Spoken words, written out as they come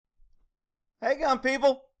Hey, gun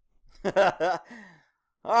people. All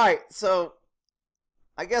right, so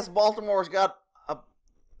I guess Baltimore's got a.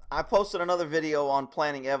 I posted another video on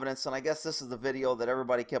planting evidence, and I guess this is the video that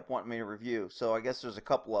everybody kept wanting me to review. So I guess there's a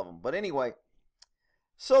couple of them. But anyway,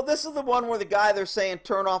 so this is the one where the guy they're saying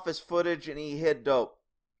turn off his footage and he hid dope.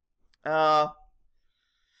 I'm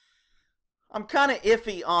kind of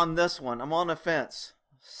iffy on this one. I'm on the fence.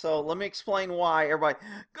 So let me explain why. Everybody,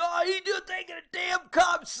 God, he just taking a damn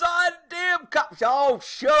cop side, damn cop. Oh,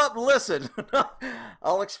 shut up and listen.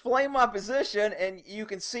 I'll explain my position, and you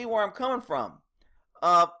can see where I'm coming from.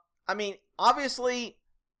 I mean, obviously,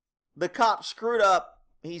 the cop screwed up.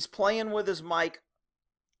 He's playing with his mic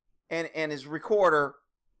and his recorder,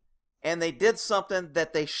 and they did something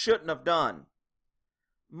that they shouldn't have done.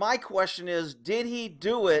 My question is, did he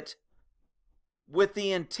do it with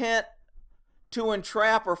the intent to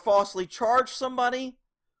entrap or falsely charge somebody,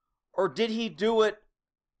 or did he do it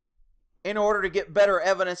in order to get better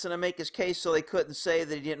evidence and to make his case so they couldn't say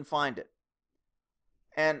that he didn't find it?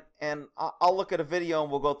 And I'll look at a video and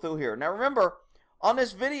we'll go through here. Now remember, on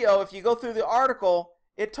this video, if you go through the article,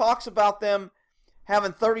 it talks about them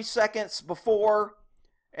having 30 seconds before,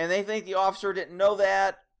 and they think the officer didn't know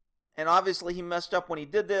that, and obviously he messed up when he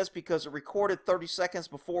did this because it recorded 30 seconds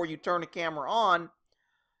before you turn the camera on.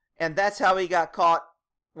 And that's how he got caught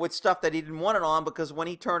with stuff that he didn't want it on, because when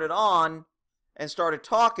he turned it on and started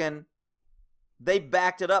talking, they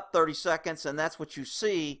backed it up 30 seconds, and that's what you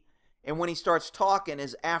see. And when he starts talking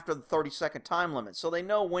is after the 30-second time limit. So they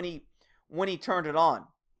know when he turned it on.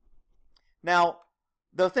 Now,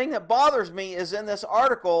 the thing that bothers me is in this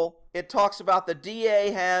article, it talks about the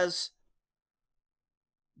DA has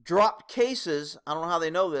dropped cases. I don't know how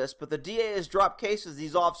they know this, but the DA has dropped cases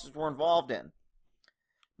these officers were involved in.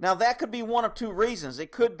 Now, that could be one of two reasons.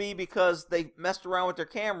 It could be because they messed around with their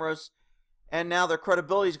cameras and now their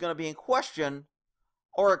credibility is going to be in question.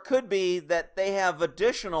 Or it could be that they have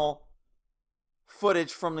additional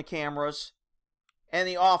footage from the cameras and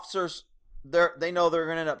the officers, they know they're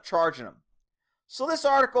going to end up charging them. So this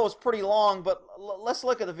article is pretty long, but let's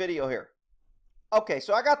look at the video here. Okay,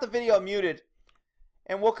 so I got the video muted,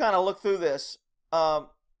 and we'll kind of look through this. And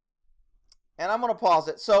I'm going to pause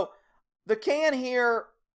it. So the can here,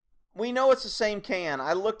 we know it's the same can.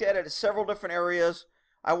 I looked at it at several different areas.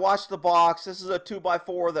 I watched the box. This is a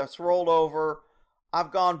 2x4 that's rolled over. I've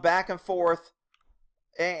gone back and forth.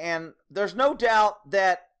 And there's no doubt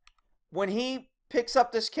that when he picks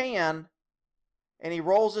up this can and he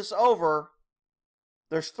rolls this over,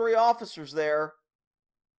 there's 3 officers there.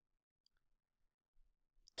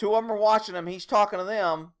 2 of them are watching him. He's talking to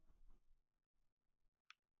them.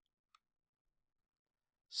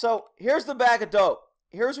 So here's the bag of dope.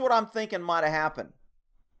 Here's what I'm thinking might have happened.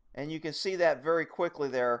 And you can see that very quickly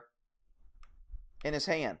there in his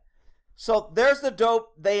hand. So there's the dope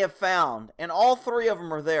they have found, and all 3 of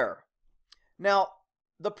them are there. Now,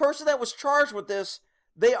 the person that was charged with this,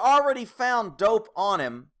 they already found dope on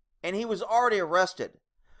him, and he was already arrested.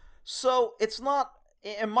 So it's not,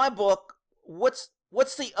 in my book, what's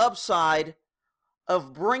the upside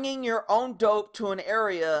of bringing your own dope to an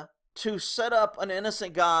area to set up an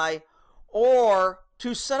innocent guy, or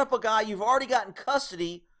to set up a guy you've already got in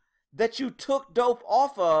custody that you took dope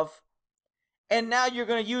off of, and now you're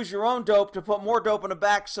going to use your own dope to put more dope in the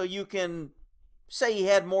back so you can say he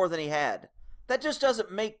had more than he had? That just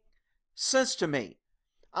doesn't make sense to me.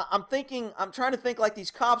 I'm trying to think like these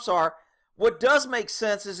cops are. What does make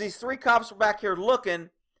sense is these 3 cops are back here looking,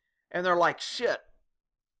 and they're like, shit,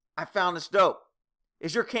 I found this dope.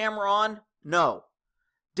 Is your camera on? No.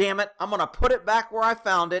 Damn it, I'm going to put it back where I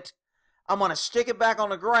found it. I'm going to stick it back on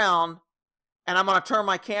the ground, and I'm going to turn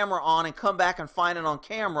my camera on and come back and find it on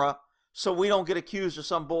camera so we don't get accused of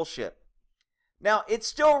some bullshit. Now, it's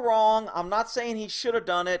still wrong. I'm not saying he should have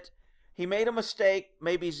done it. He made a mistake.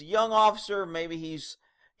 Maybe he's a young officer. Maybe he's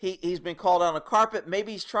been called on the carpet.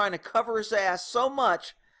 Maybe he's trying to cover his ass so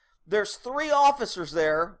much. There's 3 officers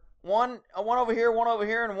there. One over here,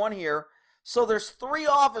 and one here. So there's 3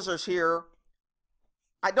 officers here.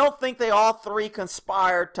 I don't think they all 3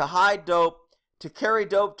 conspired to hide dope, to carry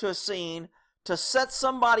dope to a scene, to set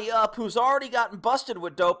somebody up who's already gotten busted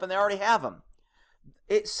with dope and they already have him.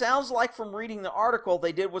 It sounds like from reading the article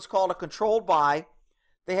they did what's called a controlled buy.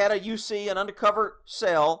 They had a UC, an undercover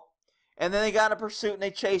cell, and then they got in a pursuit and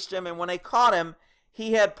they chased him, and when they caught him,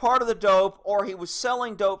 he had part of the dope, or he was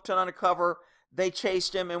selling dope to an undercover. They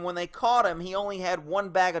chased him, and when they caught him, he only had 1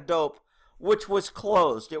 bag of dope, which was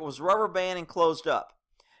closed. It was rubber band and closed up.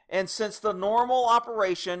 And since the normal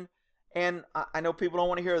operation, and I know people don't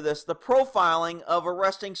want to hear this, the profiling of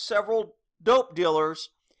arresting several dope dealers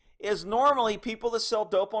is normally people that sell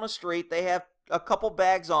dope on the street, they have a couple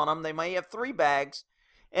bags on them. They may have 3 bags,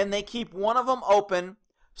 and they keep one of them open,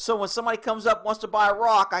 so when somebody comes up wants to buy a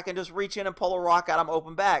rock, I can just reach in and pull a rock out of an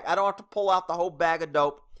open bag. I don't have to pull out the whole bag of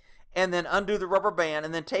dope and then undo the rubber band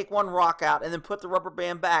and then take one rock out and then put the rubber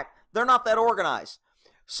band back. They're not that organized.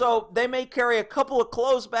 So they may carry a couple of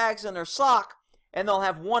closed bags in their sock, and they'll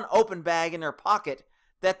have one open bag in their pocket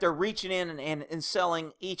that they're reaching in and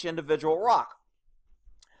selling each individual rock.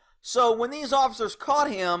 So when these officers caught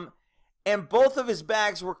him and both of his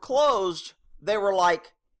bags were closed, they were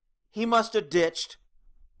like, he must have ditched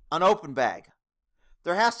an open bag.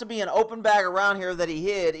 There has to be an open bag around here that he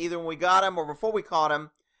hid, either when we got him or before we caught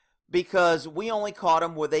him, because we only caught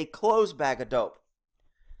him with a closed bag of dope.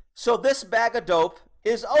 So this bag of dope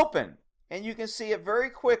is open, and you can see it very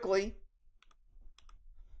quickly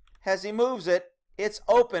as he moves it. It's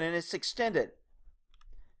open and it's extended.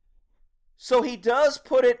 So he does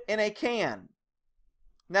put it in a can.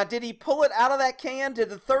 Now, did he pull it out of that can? Did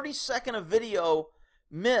the 30-second of video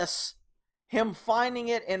miss him finding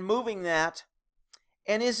it and moving that?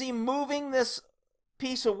 And is he moving this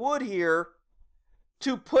piece of wood here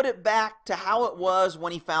to put it back to how it was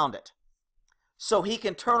when he found it, so he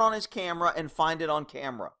can turn on his camera and find it on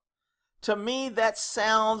camera? To me, that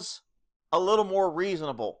sounds a little more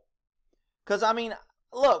reasonable. Because, I mean,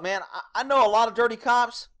 look, man, I know a lot of dirty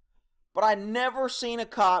cops, but I never seen a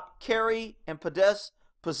cop carry and possess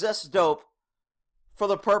dope for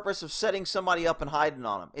the purpose of setting somebody up and hiding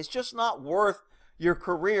on them. It's just not worth your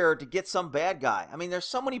career to get some bad guy. I mean, there's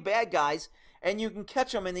so many bad guys, and you can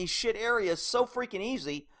catch them in these shit areas so freaking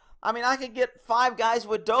easy. I mean, I could get 5 guys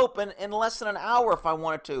with dope in less than an hour if I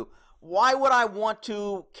wanted to. Why would I want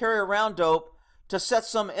to carry around dope to set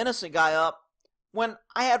some innocent guy up when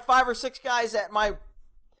I had 5 or 6 guys at my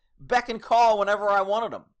beck and call whenever I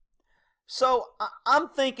wanted them? So I'm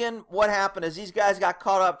thinking what happened is these guys got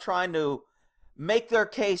caught up trying to make their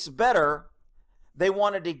case better. They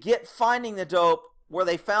wanted to get finding the dope where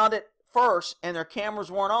they found it first and their cameras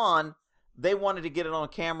weren't on. They wanted to get it on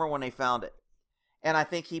camera when they found it. And I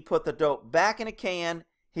think he put the dope back in a can.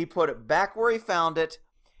 He put it back where he found it.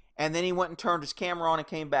 And then he went and turned his camera on and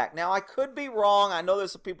came back. Now, I could be wrong. I know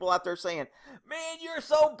there's some people out there saying, man, you're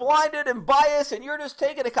so blinded and biased and you're just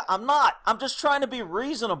taking it. I'm not. I'm just trying to be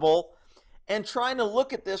reasonable and trying to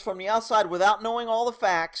look at this from the outside without knowing all the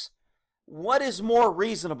facts. What is more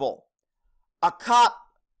reasonable? A cop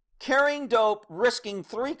carrying dope, risking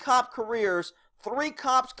 3 cop careers, 3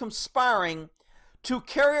 cops conspiring to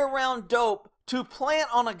carry around dope to plant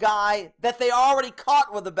on a guy that they already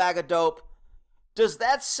caught with a bag of dope. Does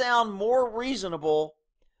that sound more reasonable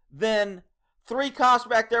than 3 cops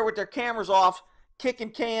back there with their cameras off, kicking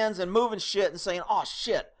cans and moving shit and saying, oh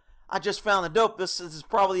shit, I just found the dope. This is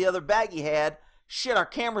probably the other bag he had. Shit, our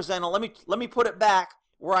camera's in. Let me put it back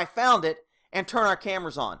where I found it and turn our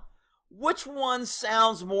cameras on. Which one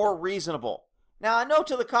sounds more reasonable? Now, I know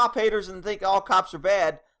to the cop haters and think all cops are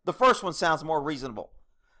bad, the first one sounds more reasonable.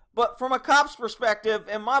 But from a cop's perspective,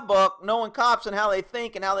 in my book, knowing cops and how they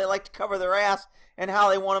think and how they like to cover their ass and how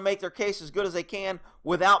they want to make their case as good as they can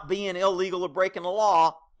without being illegal or breaking the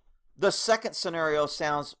law, the second scenario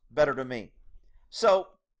sounds better to me. So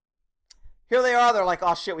here they are. They're like,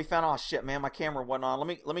 oh shit, we found, oh shit, man, my camera wasn't on.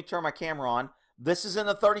 Let me turn my camera on. This is in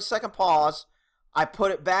the 30-second pause. I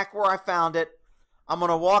put it back where I found it. I'm going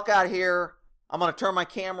to walk out here. I'm going to turn my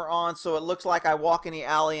camera on so it looks like I walk in the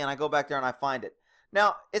alley and I go back there and I find it.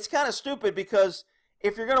 Now, it's kind of stupid because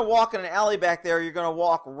if you're going to walk in an alley back there, you're going to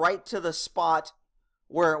walk right to the spot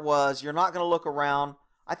where it was. You're not going to look around.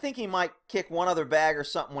 I think he might kick one other bag or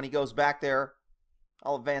something when he goes back there.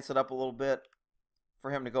 I'll advance it up a little bit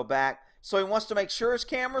for him to go back. So he wants to make sure his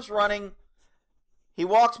camera's running. He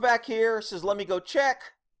walks back here, says, let me go check.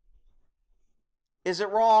 Is it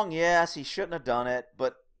wrong? Yes, he shouldn't have done it.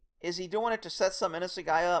 But is he doing it to set some innocent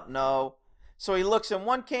guy up? No. So he looks in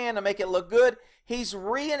one can to make it look good. He's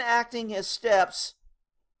reenacting his steps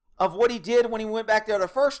of what he did when he went back there the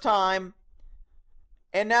first time.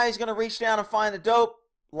 And now he's going to reach down and find the dope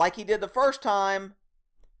like he did the first time.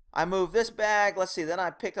 I move this bag. Let's see. Then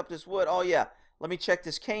I picked up this wood. Oh, yeah. Let me check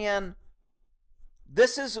this can.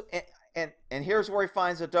 This is, and here's where he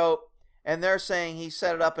finds the dope. And they're saying he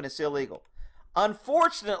set it up and it's illegal.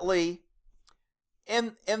 Unfortunately,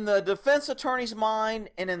 in the defense attorney's mind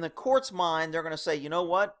and in the court's mind, they're going to say, you know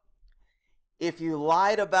what? If you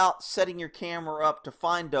lied about setting your camera up to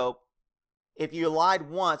find dope, if you lied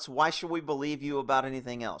once, why should we believe you about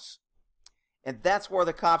anything else? And that's where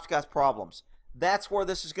the cops got problems. That's where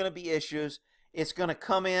this is going to be issues. It's going to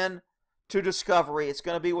come in to discovery. It's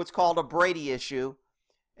going to be what's called a Brady issue.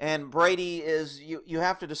 And Brady is, you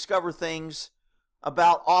have to discover things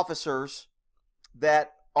about officers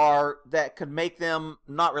that could make them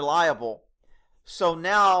not reliable. So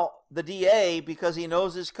now the DA, because he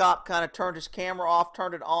knows his cop kind of turned his camera off,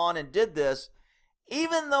 turned it on, and did this,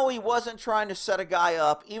 even though he wasn't trying to set a guy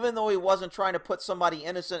up, even though he wasn't trying to put somebody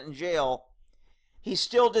innocent in jail, he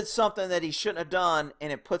still did something that he shouldn't have done,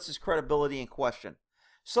 and it puts his credibility in question.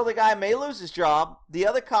 So the guy may lose his job. The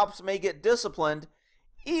other cops may get disciplined,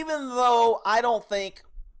 even though I don't think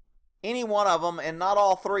any one of them, and not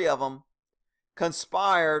all three of them,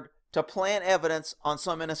 conspired to plant evidence on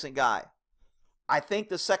some innocent guy. I think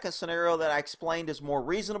the second scenario that I explained is more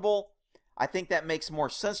reasonable. I think that makes more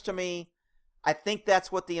sense to me. I think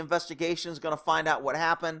that's what the investigation is going to find out what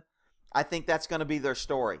happened. I think that's going to be their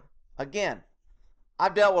story. Again,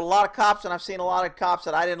 I've dealt with a lot of cops, and I've seen a lot of cops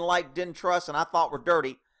that I didn't like, didn't trust, and I thought were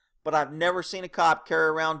dirty. But I've never seen a cop carry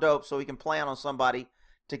around dope so he can plan on somebody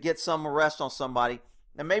to get some arrest on somebody.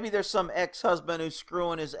 And maybe there's some ex-husband who's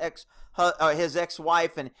screwing his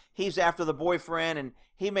ex-wife, and he's after the boyfriend, and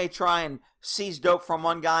he may try and seize dope from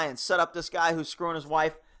one guy and set up this guy who's screwing his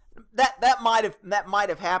wife. That might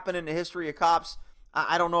have happened in the history of cops.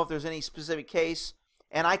 I don't know if there's any specific case,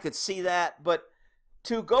 and I could see that. But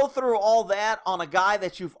to go through all that on a guy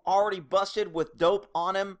that you've already busted with dope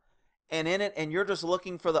on him and in it, and you're just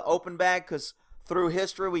looking for the open bag, because through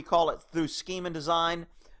history we call it, through scheme and design,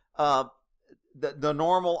 the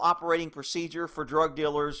normal operating procedure for drug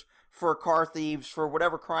dealers, for car thieves, for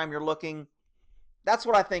whatever crime you're looking. That's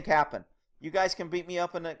what I think happened. You guys can beat me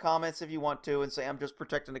up in the comments if you want to and say I'm just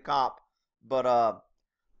protecting the cop. But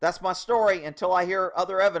that's my story. Until I hear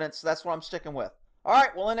other evidence, that's what I'm sticking with. All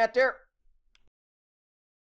right, we'll end that there.